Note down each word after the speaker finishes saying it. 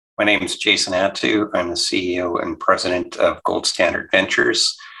My name is Jason Attu. I'm the CEO and president of Gold Standard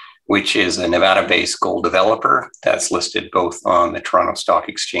Ventures, which is a Nevada-based gold developer that's listed both on the Toronto Stock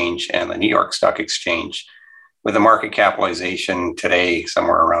Exchange and the New York Stock Exchange, with a market capitalization today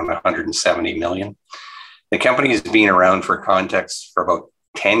somewhere around 170 million. The company has been around, for context, for about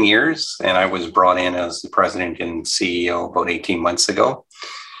 10 years, and I was brought in as the president and CEO about 18 months ago.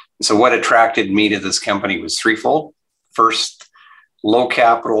 So what attracted me to this company was threefold. First, low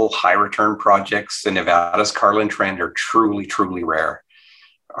capital, high return projects in Nevada's Carlin Trend are truly, truly rare.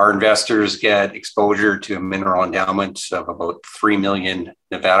 Our investors get exposure to a mineral endowment of about 3 million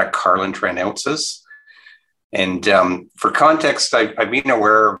Nevada Carlin Trend ounces. And for context, I've been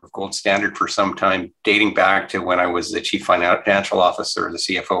aware of Gold Standard for some time, dating back to when I was the chief financial officer, the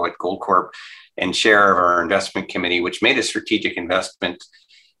CFO at Goldcorp, and chair of our investment committee, which made a strategic investment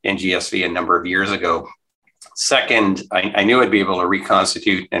in GSV a number of years ago. Second, I knew I'd be able to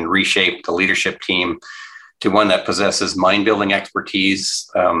reconstitute and reshape the leadership team to one that possesses mine-building expertise.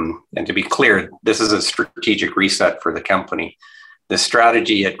 And to be clear, this is a strategic reset for the company. The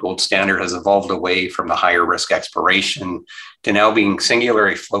strategy at Gold Standard has evolved away from the higher risk exploration to now being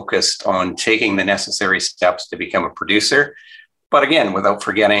singularly focused on taking the necessary steps to become a producer. But again, without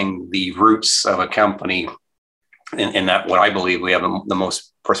forgetting the roots of a company in that what I believe we have the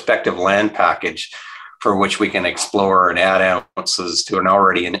most prospective land package for which we can explore and add ounces to an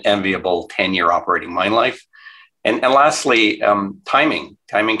already enviable 10-year operating mine life. And lastly, timing.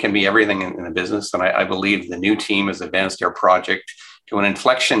 Timing can be everything in the business. And I believe the new team has advanced our project to an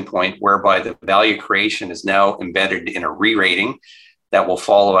inflection point whereby the value creation is now embedded in a re-rating that will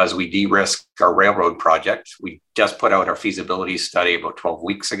follow as we de-risk our railroad project. We just put out our feasibility study about 12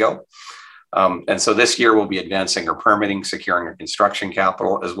 weeks ago. And so this year we'll be advancing our permitting, securing our construction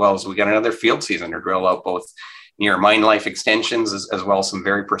capital, as well as we got another field season to drill out both near mine life extensions as well as some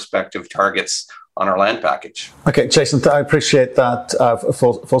very prospective targets on our land package. Okay, Jason, I appreciate that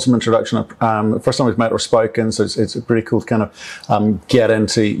fulsome introduction. First time we've met or spoken, so it's pretty cool to kind of get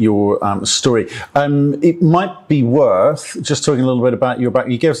into your story. It might be worth just talking a little bit about your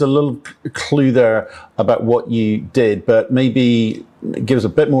background. You gave us a little clue there about what you did, but maybe give us a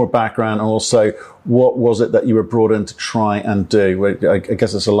bit more background, and also what was it that you were brought in to try and do? I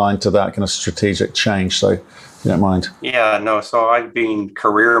guess it's aligned to that kind of strategic change, so if you don't mind. Yeah, no, so I've been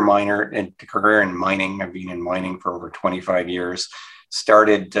career in mining. I've been in mining for over 25 years.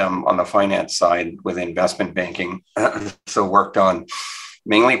 Started on the finance side with investment banking. So worked on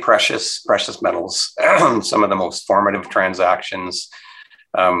mainly precious metals, some of the most formative transactions,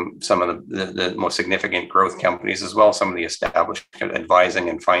 some of the most significant growth companies, as well as some of the established advising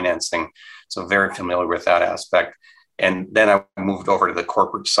and financing. So very familiar with that aspect. And then I moved over to the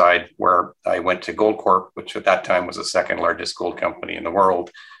corporate side, where I went to Goldcorp, which at that time was the second largest gold company in the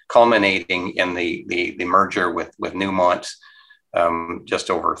world, culminating in the merger with Newmont just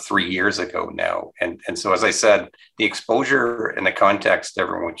over 3 years ago now. And so, as I said, the exposure and the context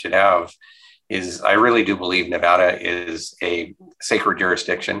everyone should have is I really do believe Nevada is a sacred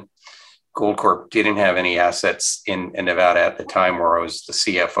jurisdiction. Goldcorp didn't have any assets in Nevada at the time where I was the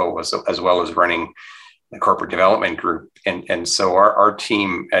CFO, as well as running the corporate development group. And so our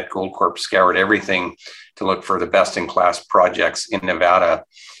team at Goldcorp scoured everything to look for the best in class projects in Nevada.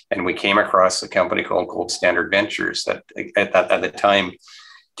 And we came across a company called Gold Standard Ventures that at the time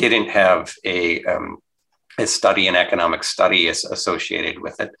didn't have a study, an economic study associated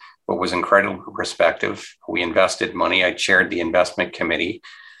with it, but was incredibly prospective. We invested money. I chaired the investment committee.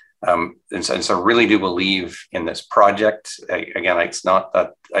 And so I really do believe in this project. Again, it's not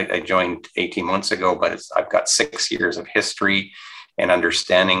that I joined 18 months ago, but I've got 6 years of history and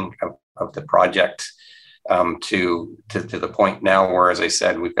understanding of the project to the point now where, as I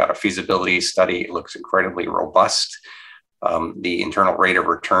said, we've got a feasibility study. It looks incredibly robust. The internal rate of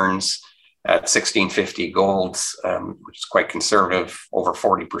returns at $1,650 gold, which is quite conservative, over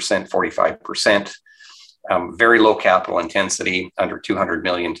 40%, 45%. Very low capital intensity, under 200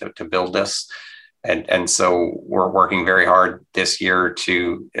 million to build this. And so we're working very hard this year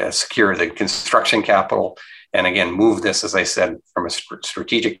to secure the construction capital. And again, move this, as I said, from a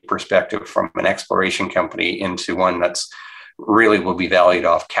strategic perspective, from an exploration company into one that's really will be valued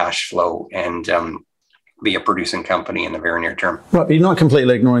off cash flow and be a producing company in the very near term. Right, but you're not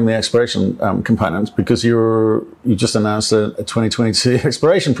completely ignoring the exploration components, because you just announced a 2022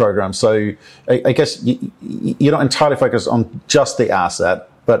 exploration program. So I guess you're not entirely focused on just the asset,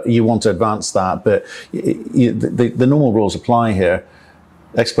 but you want to advance that. But the normal rules apply here.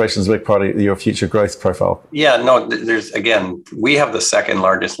 exploration is a big part of your future growth profile. Yeah, no, we have the second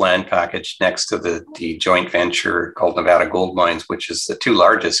largest land package next to the joint venture called Nevada Gold Mines, which is the two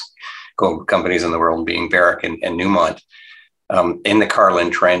largest gold companies in the world, being Barrick and Newmont. In the Carlin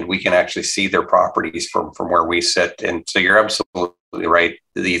Trend, we can actually see their properties from where we sit. And so you're absolutely right.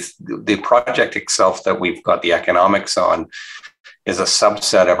 The project itself that we've got the economics on is a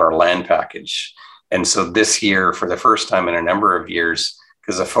subset of our land package. And so this year, for the first time in a number of years,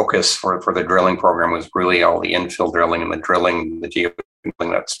 because the focus for the drilling program was really all the infill drilling and the geo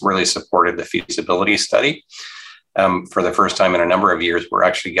drilling that's really supported the feasibility study. For the first time in a number of years, we're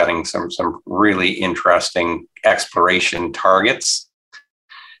actually getting some really interesting exploration targets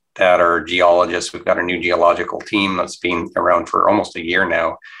that are geologists. We've got a new geological team that's been around for almost a year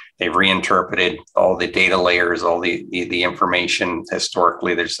now. They've reinterpreted all the data layers, all the information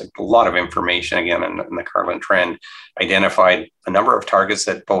historically. There's a lot of information, again, in the Carlin Trend, identified a number of targets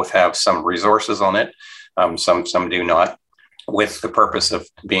that both have some resources on it, some do not, with the purpose of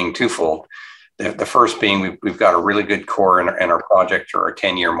being twofold. The first being we've got a really good core in our project, or our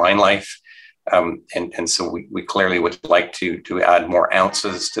 10-year mine life. And so we clearly would like to add more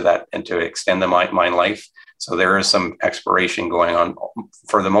ounces to that and to extend the mine life. So there is some exploration going on.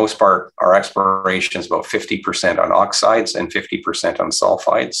 For the most part, our exploration is about 50% on oxides and 50% on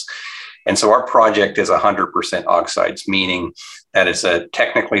sulfides. And so our project is 100% oxides, meaning that it's a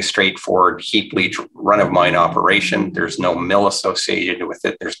technically straightforward heap leach run of mine operation. There's no mill associated with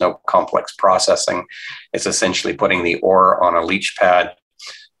it. There's no complex processing. It's essentially putting the ore on a leach pad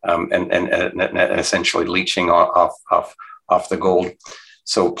and essentially leaching off the gold.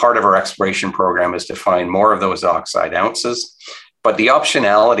 So part of our exploration program is to find more of those oxide ounces. But the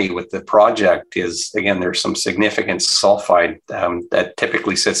optionality with the project is, again, there's some significant sulfide that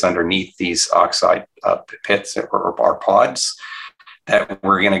typically sits underneath these oxide pits or pods that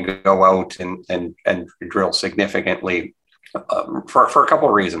we're going to go out and drill significantly for a couple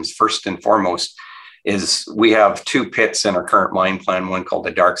of reasons. First and foremost is we have two pits in our current mine plan, one called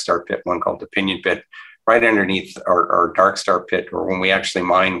the Dark Star pit, one called the Pinion pit. Right underneath our Dark Star pit, or when we actually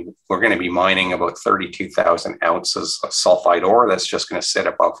mine, we're going to be mining about 32,000 ounces of sulfide ore that's just going to sit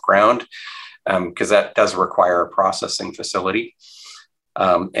above ground, because that does require a processing facility.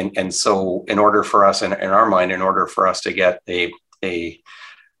 And so in order for us, in our mind, in order for us to get a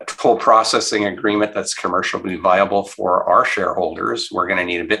full processing agreement that's commercially viable for our shareholders, we're going to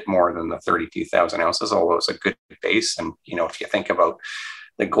need a bit more than the 32,000 ounces, although it's a good base. And, if you think about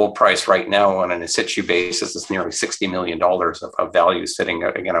the gold price right now on an in situ basis, is nearly $60 million of value sitting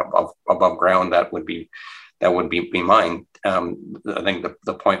again above ground that would be mined. I think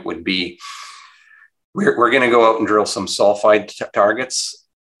the point would be we're going to go out and drill some sulfide targets.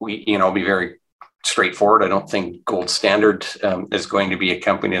 Be very straightforward. I don't think Gold Standard is going to be a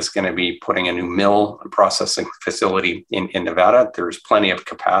company that's going to be putting a new mill and processing facility in Nevada. There's plenty of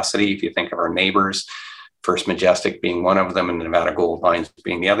capacity. If you think of our neighbors, First Majestic being one of them and Nevada Gold Mines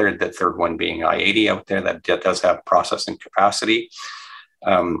being the other, the third one being I-80 out there that does have processing capacity.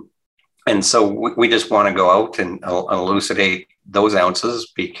 And so we just want to go out and elucidate those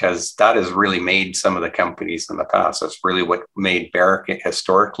ounces, because that has really made some of the companies in the past. That's really what made Barrick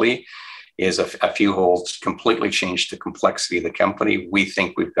historically, is a few holes completely changed the complexity of the company. We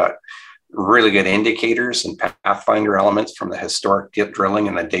think we've got really good indicators and pathfinder elements from the historic drilling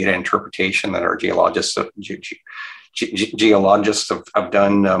and the data interpretation that our geologists have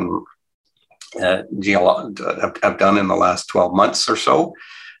done in the last 12 months or so,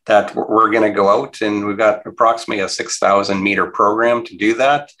 that we're going to go out, and we've got approximately a 6,000 meter program to do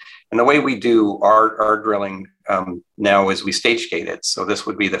that. And the way we do our drilling now is we stage gate it. So this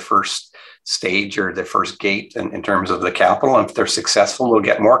would be the first stage, or the first gate in terms of the capital. And if they're successful, we'll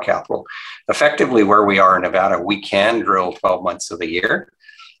get more capital. Effectively, where we are in Nevada, we can drill 12 months of the year.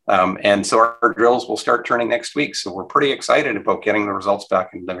 And so our drills will start turning next week. So we're pretty excited about getting the results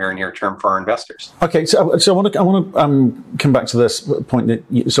back in the very near term for our investors. Okay, so I want to come back to this point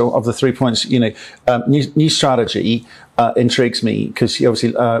that so of the 3 points, new strategy intrigues me, because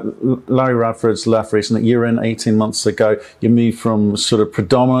obviously Larry Radford's left recently. You're in 18 months ago. You moved from sort of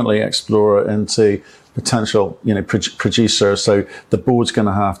predominantly explorer into potential, producer. So the board's going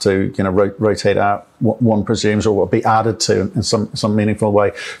to have to, rotate out what one presumes, or what be added to in some meaningful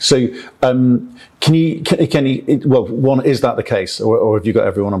way. So can you? Well, one, is that the case, or have you got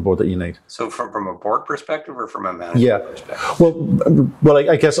everyone on board that you need? So from a board perspective, or from a management perspective? Well,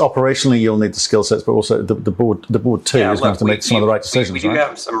 I guess operationally you'll need the skill sets, but also the board too is going to have to make some of the right decisions. We do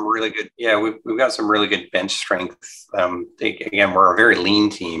have some really good. Yeah, we've got some really good bench strength. Again, we're a very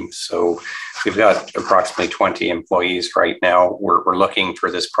lean team, so we've got approximately 20 employees right now. We're looking for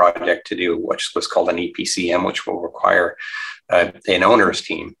this project to do what's called an EPCM, which will require an owner's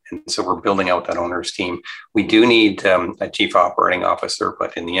team. And so we're building out that owner's team. We do need a chief operating officer,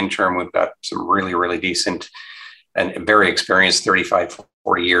 but in the interim, we've got some really, really decent and very experienced 35,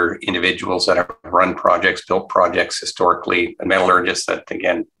 40-year individuals that have run projects, built projects historically, and metallurgists that,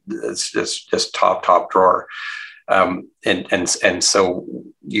 again, it's just top drawer. And so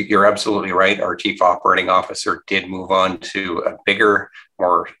you're absolutely right. Our chief operating officer did move on to a bigger,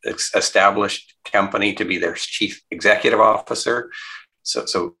 more established company to be their chief executive officer.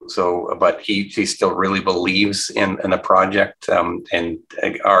 But he still really believes in the project, and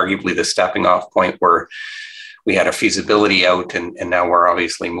arguably the stepping off point where we had a feasibility out, and now we're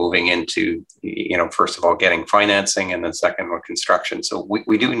obviously moving into, first of all, getting financing, and then second, more construction. So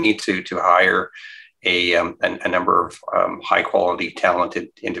we do need to hire a number of high quality, talented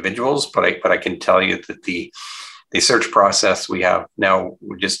individuals. But I can tell you that the search process we have now,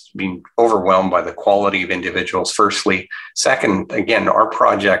 we're just being overwhelmed by the quality of individuals. Firstly, second, again, our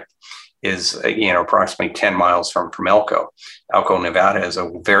project is approximately 10 miles from Elko. Elko, Nevada is a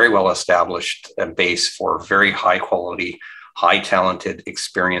very well established base for very high quality, high talented,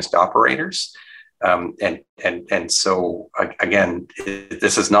 experienced operators. And so again,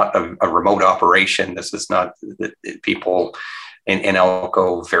 this is not a remote operation. This is not people in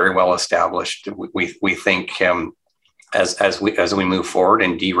Elko, very well established. We think as we move forward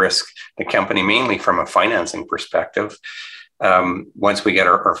and de-risk the company, mainly from a financing perspective. Once we get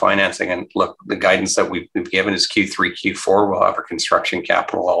our financing, and look, the guidance that we've given is Q3, Q4, we'll have our construction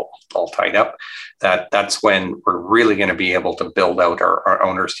capital all tied up. That's when we're really going to be able to build out our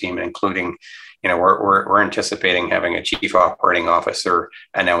owners team, including, we're anticipating having a chief operating officer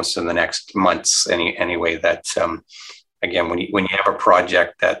announced in the next months. Anyway, that again, when you have a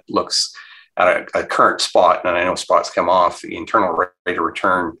project that looks at a current spot, and I know spots come off, the internal rate of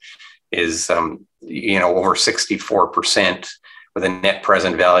return is over 64%, with a net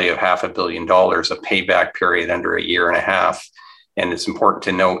present value of $500 million, a payback period under a year and a half. And it's important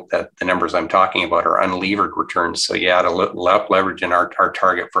to note that the numbers I'm talking about are unlevered returns. So to leverage, and our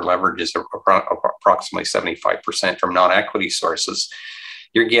target for leverage is approximately 75% from non-equity sources.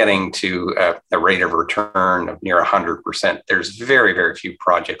 You're getting to a rate of return of near 100%. There's very, very few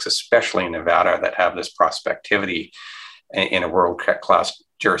projects, especially in Nevada, that have this prospectivity in a world-class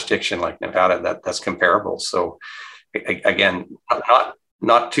jurisdiction like Nevada that's comparable. So again,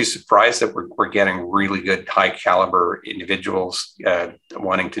 not too surprised that we're getting really good high caliber individuals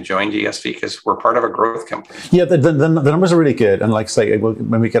wanting to join GSV, because we're part of a growth company. Yeah, the numbers are really good, and like I say,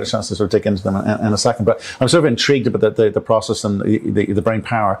 when we get a chance to sort of dig into them in a second. But I'm sort of intrigued about the process and the brain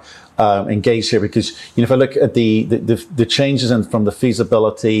power engaged here, because if I look at the changes from the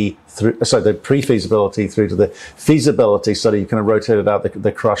feasibility the pre-feasibility through to the feasibility study, you kind of rotated out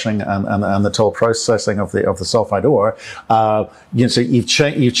the crushing and the toll processing of the sulfide ore. So you've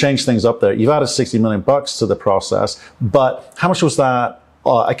changed things up there. You've added $60 million to the process, but how much was that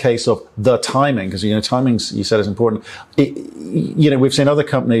a case of the timing? Because timings, you said, is important. We've seen other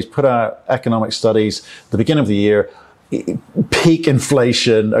companies put out economic studies at the beginning of the year, peak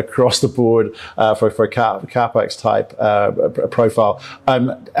inflation across the board for capex type profile.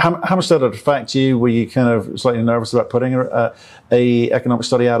 How much did it affect you? Were you kind of slightly nervous about putting a economic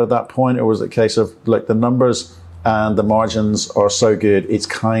study out at that point, or was it a case of like the numbers and the margins are so good it's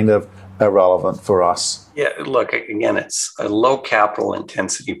kind of irrelevant for us? Yeah, look, again, it's a low capital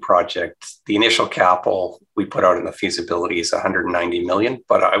intensity project. The initial capital we put out in the feasibility is $190 million,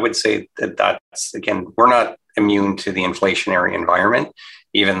 but I would say that's, again, we're not immune to the inflationary environment,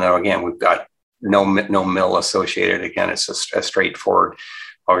 even though, again, we've got no mill associated. Again, it's just a straightforward.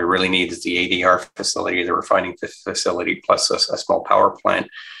 All we really need is the ADR facility, the refining facility, plus a small power plant.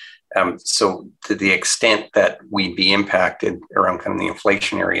 So to the extent that we'd be impacted around kind of the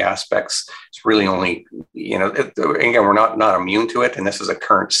inflationary aspects, it's really only, again, we're not immune to it. And this is a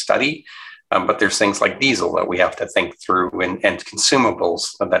current study, but there's things like diesel that we have to think through, and consumables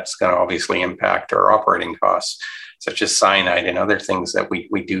that's going to obviously impact our operating costs, such as cyanide and other things that we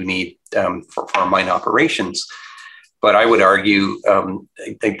do need for our mine operations. But I would argue,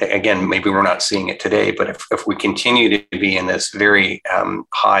 again, maybe we're not seeing it today, but if we continue to be in this very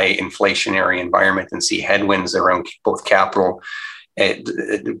high inflationary environment and see headwinds around both capital,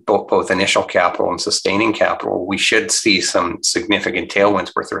 both initial capital and sustaining capital, we should see some significant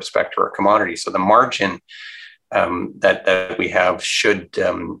tailwinds with respect to our commodity. So the margin that we have should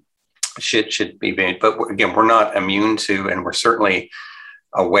be made. But again, we're not immune to, and we're certainly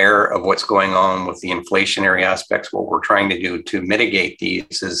aware of what's going on with the inflationary aspects. What we're trying to do to mitigate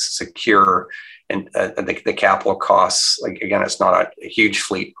these is secure the capital costs, like again, it's not a huge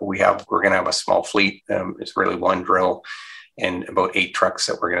fleet. We're going to have a small fleet. It's really one drill and about 8 trucks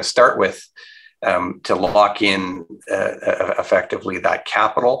that we're going to start with to lock in effectively that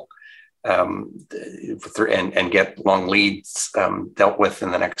capital and get long leads dealt with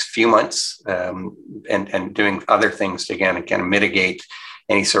in the next few months, and doing other things to again kind of mitigate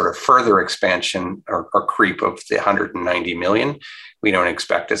any sort of further expansion or creep of the 190 million. We don't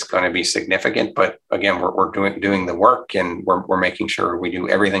expect it's going to be significant, but again, we're doing the work, and we're making sure we do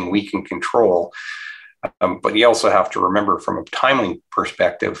everything we can control. But you also have to remember, from a timing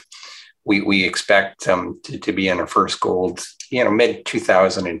perspective, we expect to be in our first gold, mid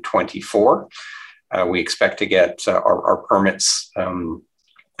 2024. We expect to get our permits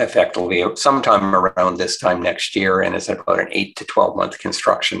effectively sometime around this time next year, and it's about an 8 to 12 month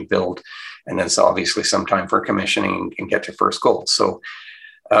construction build, and then it's obviously some time for commissioning and get to first gold. So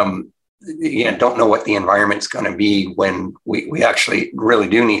don't know what the environment's going to be when we actually really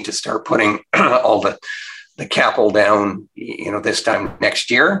do need to start putting all the capital down, this time next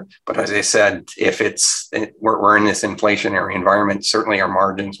year. But as I said, if we're in this inflationary environment, certainly our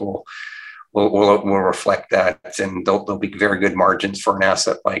margins will reflect that, and they'll be very good margins for an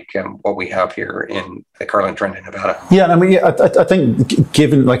asset like what we have here in the Carlin Trend in Nevada. Yeah, I mean, I think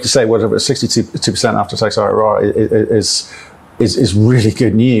given, like you say, whatever 62% after tax IRR is really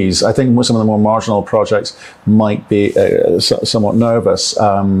good news. I think some of the more marginal projects might be somewhat nervous,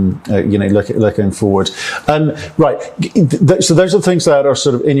 looking forward. Right. So those are the things that are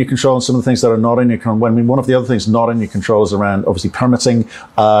sort of in your control, and some of the things that are not in your control. I mean, one of the other things not in your control is around, obviously, permitting.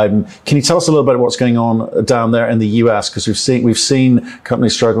 Can you tell us a little bit of what's going on down there in the US? Because we've seen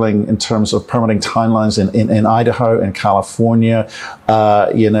companies struggling in terms of permitting timelines in Idaho and California,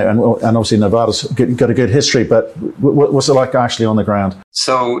 and obviously Nevada's got a good history. But what's it like actually on the ground?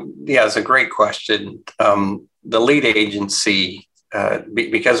 So, yeah, it's a great question. The lead agency,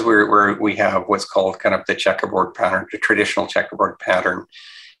 because we have what's called kind of the checkerboard pattern, the traditional checkerboard pattern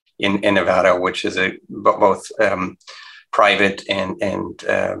in Nevada, which is both private and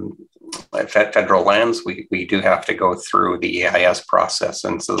federal lands. We do have to go through the EIS process.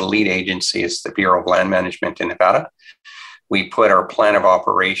 And so the lead agency is the Bureau of Land Management in Nevada. We put our plan of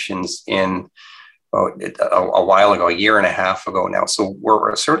operations in a while ago, a year and a half ago now. So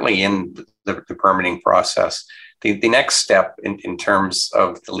we're certainly in the permitting process. The next step in terms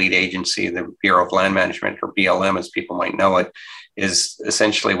of the lead agency, the Bureau of Land Management, or BLM as people might know it, is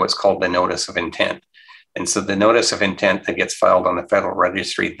essentially what's called the notice of intent. And so the notice of intent that gets filed on the Federal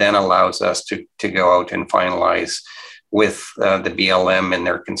Registry then allows us to go out and finalize with the BLM and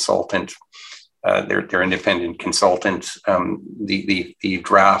their consultant, their independent consultant, the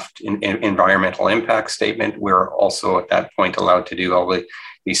draft environmental impact statement. We're also at that point allowed to do all the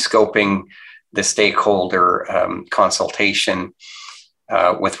scoping, the stakeholder consultation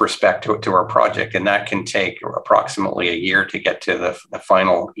with respect to our project. And that can take approximately a year to get to the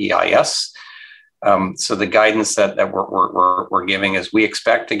final EIS. So the guidance that we're giving is we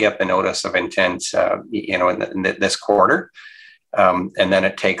expect to get the notice of intent, in this quarter. And then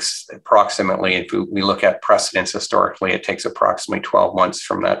it takes approximately, if we look at precedents historically, it takes approximately 12 months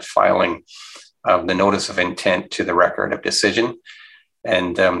from that filing of the notice of intent to the record of decision.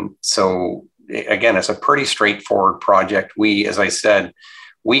 And so again, it's a pretty straightforward project. As I said,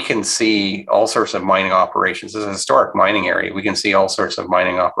 we can see all sorts of mining operations. This is a historic mining area. We can see all sorts of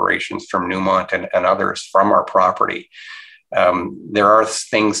mining operations from Newmont and others from our property. There are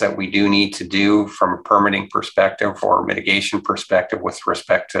things that we do need to do from a permitting perspective or mitigation perspective with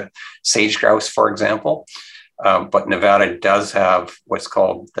respect to sage grouse, for example. But Nevada does have what's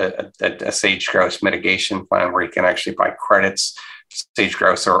called a sage grouse mitigation plan, where you can actually buy credits. Sage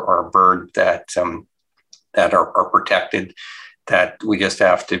grouse are a bird that are protected, that we just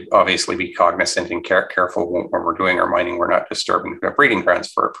have to obviously be cognizant and careful when we're doing our mining. We're not disturbing the breeding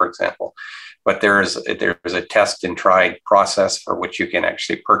grounds, for example. But there is a test and tried process for which you can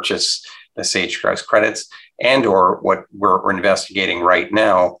actually purchase the sage grouse credits, and or what we're investigating right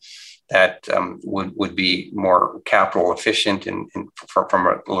now that would be more capital efficient and from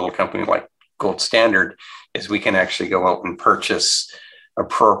a little company like Gold Standard, is we can actually go out and purchase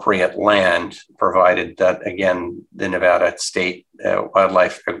appropriate land, provided that, again, the Nevada State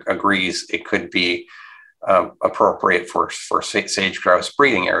Wildlife agrees it could be appropriate for sage grouse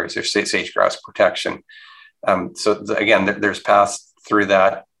breeding areas or sage grouse protection. So again, there's paths through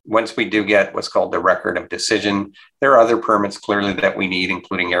that. Once we do get what's called the record of decision, there are other permits clearly that we need,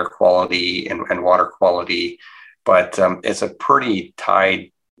 including air quality and water quality. But it's a pretty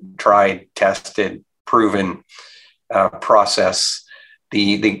tried, tested, proven process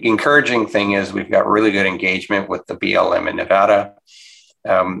The encouraging thing is we've got really good engagement with the BLM in Nevada.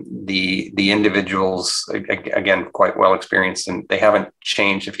 The individuals, again, quite well experienced, and they haven't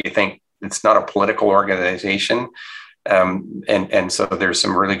changed. If you think it's not a political organization, and so there's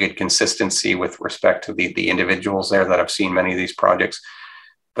some really good consistency with respect to the individuals there that have seen many of these projects.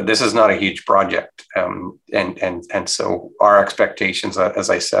 But this is not a huge project, and so our expectations, as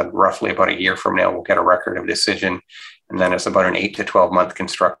I said, roughly about a year from now, we'll get a record of decision. And then it's about an 8 to 12 month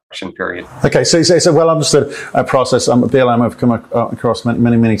construction period. Okay, so it's a well understood process. BLM I've come across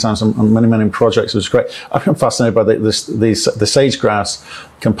many times on many projects. It was great. I'm fascinated by the sage-grouse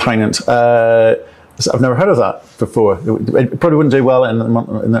component. I've never heard of that before. It probably wouldn't do well in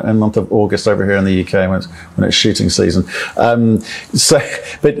the month of August over here in the UK when it's shooting season. But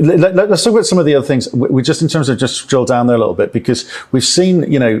let's talk about some of the other things. We just in terms of just drill down there a little bit, because we've seen,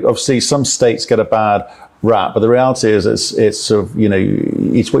 obviously some states get a bad rap, but the reality is it's sort of,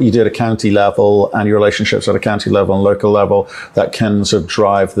 it's what you do at a county level and your relationships at a county level and local level that can sort of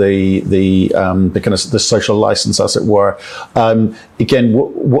drive the kind of the social license, as it were. Again,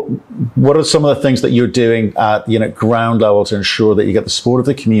 what are some of the things that you're doing at ground level to ensure that you get the support of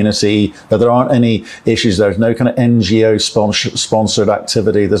the community, that there aren't any issues, there's no kind of NGO sponsored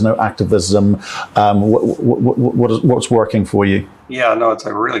activity, there's no activism? What's working for you? Yeah, no, it's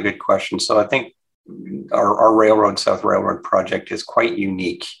a really good question. So I think our Railroad South Railroad project is quite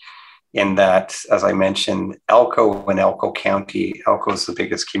unique in that, as I mentioned, Elko and Elko County, Elko is the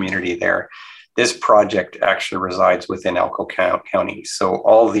biggest community there. This project actually resides within Elko County. So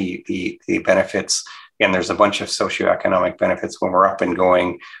all the benefits, again, there's a bunch of socioeconomic benefits. When we're up and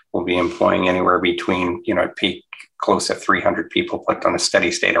going, we'll be employing anywhere between, at peak, close to 300 people, but on a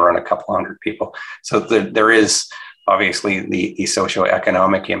steady state around a couple hundred people. So there is obviously the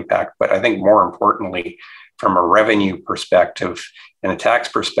socioeconomic impact, but I think more importantly, from a revenue perspective and a tax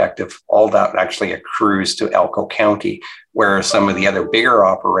perspective, all that actually accrues to Elko County, whereas some of the other bigger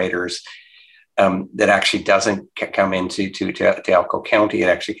operators, that actually doesn't come into to Elko County, it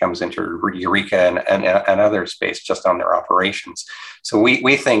actually comes into Eureka and other space just on their operations. So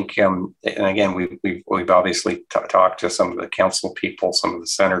we think, and again, we've obviously talked to some of the council people, some of the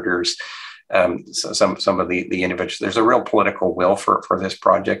senators, some of the individuals. There's a real political will for this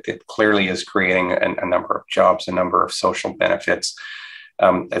project. It clearly is creating a number of jobs, a number of social benefits.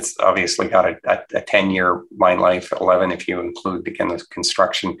 It's obviously got a 10-year mine life, 11 if you include, again, the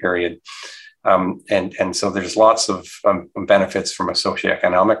construction period. And so there's lots of benefits from a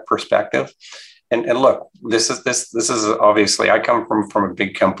socioeconomic perspective. And look, this is obviously, I come from a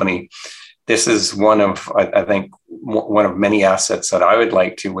big company. This is one of, I think, one of many assets that I would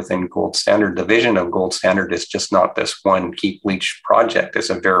like to within Gold Standard. The vision of Gold Standard is just not this one heap leach project. It's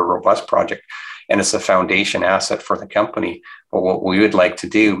a very robust project, and it's a foundation asset for the company. But what we would like to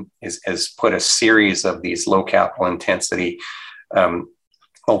do is put a series of these low capital intensity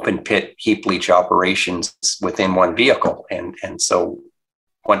open pit heap leach operations within one vehicle. And so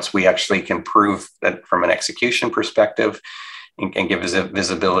once we actually can prove that from an execution perspective, and give us a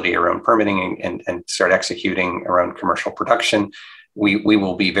visibility around permitting and start executing around commercial production, we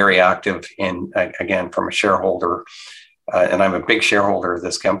will be very active in, again, from a shareholder, and I'm a big shareholder of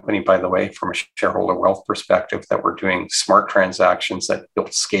this company, by the way, from a shareholder wealth perspective, that we're doing smart transactions that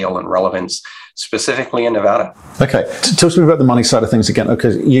build scale and relevance, specifically in Nevada. Okay. Talk to me about the money side of things again.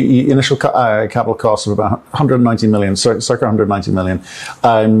 Okay. You initial capital cost of about 190 million, circa 190 million.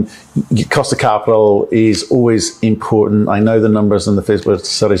 Cost of capital is always important. I know the numbers and the feasibility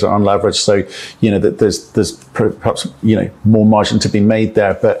studies are unleveraged, so that there's perhaps more margin to be made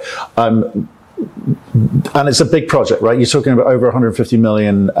there, but and it's a big project, right? You're talking about over 150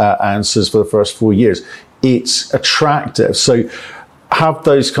 million ounces for the first 4 years. It's attractive. So have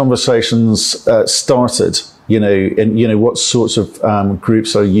those conversations started, and what sorts of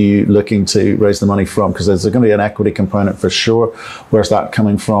groups are you looking to raise the money from? Because there's going to be an equity component for sure. Where's that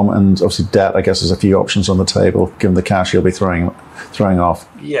coming from? And obviously debt, I guess there's a few options on the table, given the cash you'll be throwing off.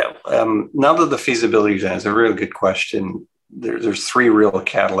 Yeah. Now that the feasibility is a really good question. There's three real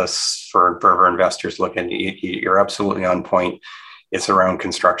catalysts for investors looking. You're absolutely on point. It's around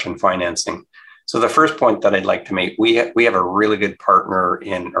construction financing. So the first point that I'd like to make, we have a really good partner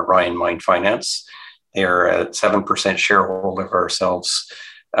in Orion Mine Finance. They're a 7% shareholder of ourselves.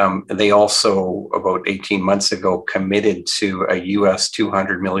 They also, about 18 months ago, committed to a US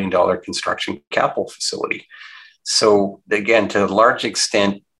 $200 million construction capital facility. So again, to a large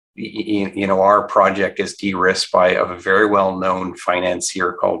extent, our project is de-risked by a very well-known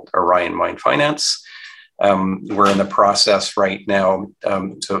financier called Orion Mine Finance. We're in the process right now.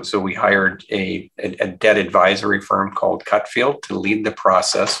 So we hired a debt advisory firm called Cutfield to lead the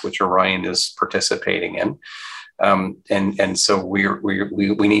process, which Orion is participating in. And so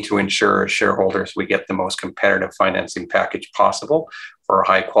we need to ensure as shareholders we get the most competitive financing package possible for a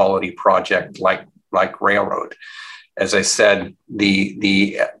high quality project like Railroad. As I said,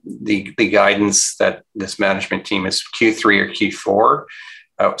 the guidance that this management team is Q3 or Q4.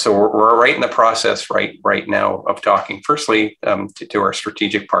 So we're right in the process right now of talking firstly to our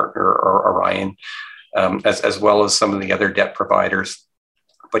strategic partner or Orion, as well as some of the other debt providers.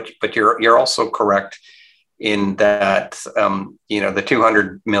 But you're also correct in that the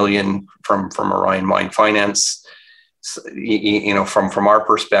 $200 million from Orion Mine Finance, from our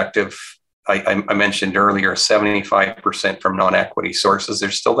perspective, I mentioned earlier 75% from non-equity sources.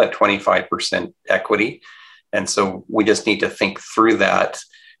 There's still that 25% equity, and so we just need to think through that,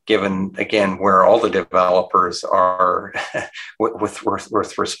 given again where all the developers are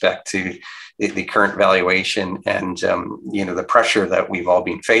with respect to the current valuation and the pressure that we've all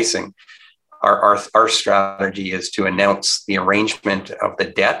been facing. Our strategy is to announce the arrangement of the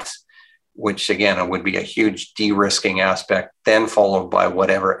debt, which again would be a huge de-risking aspect, then followed by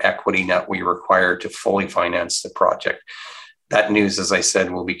whatever equity net we require to fully finance the project. That news, as I said,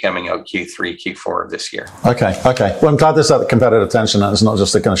 will be coming out Q3, Q4 of this year. Okay. Well, I'm glad there's that competitive tension, and it's not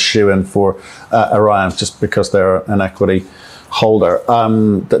just a kind of shoe-in for Orion just because they're an equity holder.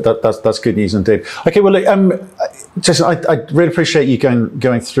 That's good news indeed. Okay, well, look, Jason, I really appreciate you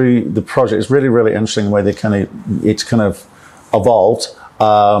going through the project. It's really, really interesting the way it's kind of evolved.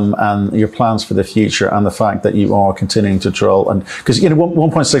 And your plans for the future, and the fact that you are continuing to drill, and because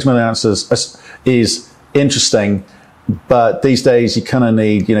 1.6 million ounces is interesting, but these days you kind of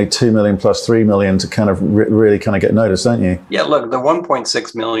need 2 million plus 3 million to kind of really kind of get noticed, don't you? Yeah, look, the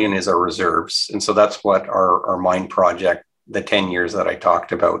 1.6 million is our reserves, and so that's what our mine project, the 10 years that I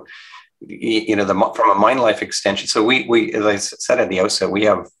talked about, from a mine life extension. So we as I said at the outset, we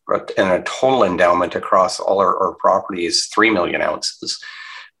have a total endowment across all our properties 3 million ounces,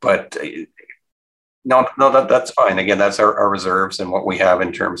 but no, that's fine. Again, that's our reserves and what we have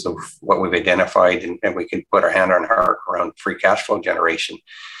in terms of what we've identified, and we can put our hand on heart around free cash flow generation.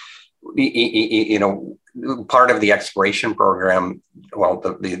 Part of the exploration program, well,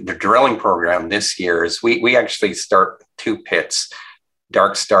 the drilling program this year is we actually start 2 pits,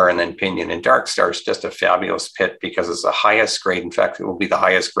 Dark Star and then Pinion. And Dark Star is just a fabulous pit because it's the highest grade. In fact, it will be the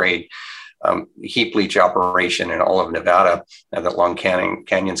highest grade heap leach operation in all of Nevada. That Long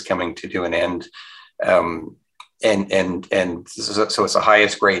Canyon's coming to an end. So it's the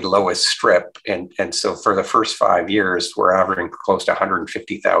highest grade, lowest strip. And so for the first 5 years, we're averaging close to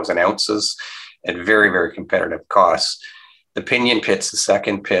 150,000 ounces at very, very competitive costs. The Pinion pit's the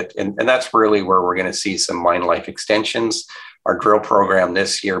second pit, and that's really where we're going to see some mine life extensions. Our drill program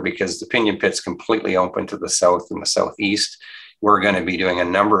this year, because the Pinion pit's completely open to the south and the southeast, we're going to be doing a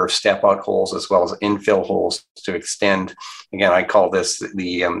number of step out holes as well as infill holes to extend. Again, I call this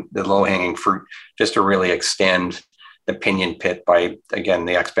the low hanging fruit, just to really extend the Pinion pit by, again,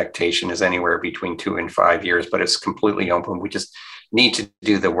 the expectation is anywhere between 2 and 5 years, but it's completely open. We just need to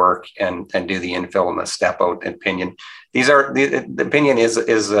do the work and do the infill and the step out and Pinion. These are the Pinion is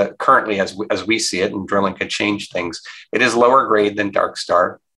currently, as we see it, and drilling could change things, it is lower grade than Dark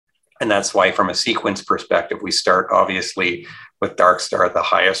Star. And that's why from a sequence perspective, we start obviously with Dark Star at the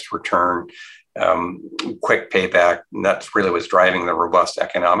highest return, quick payback. And that's really what's driving the robust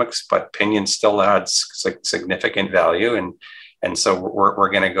economics, but Pinion still adds significant value. And so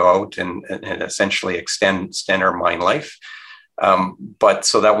we're going to go out and essentially extend our mine life. But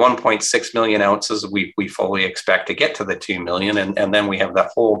so that 1.6 million ounces, we fully expect to get to the 2 million. And then we have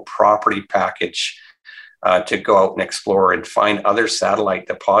that whole property package to go out and explore and find other satellite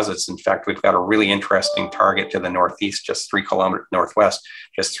deposits. In fact, we've got a really interesting target to the northeast, just 3 kilometers northwest,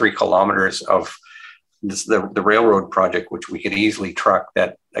 just 3 kilometers of this, the railroad project, which we could easily truck.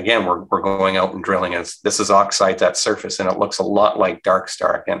 That again, we're going out and drilling. As this is oxides at surface, and it looks a lot like Dark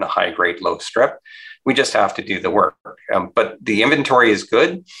Star, again, a high grade, low strip. We just have to do the work. But the inventory is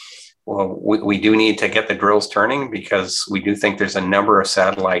good. Well, we do need to get the drills turning, because we do think there's a number of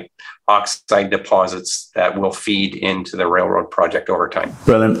satellite oxide deposits that will feed into the railroad project over time.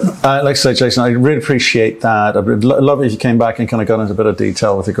 Brilliant. Like I say, Jason, I really appreciate that. I would love it if you came back and kind of got into a bit of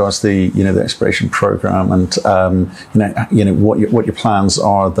detail with regards to the exploration program and what your plans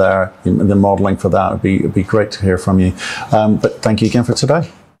are there. The modelling for that would be great to hear from you. But thank you again for today.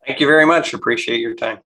 Thank you very much. Appreciate your time.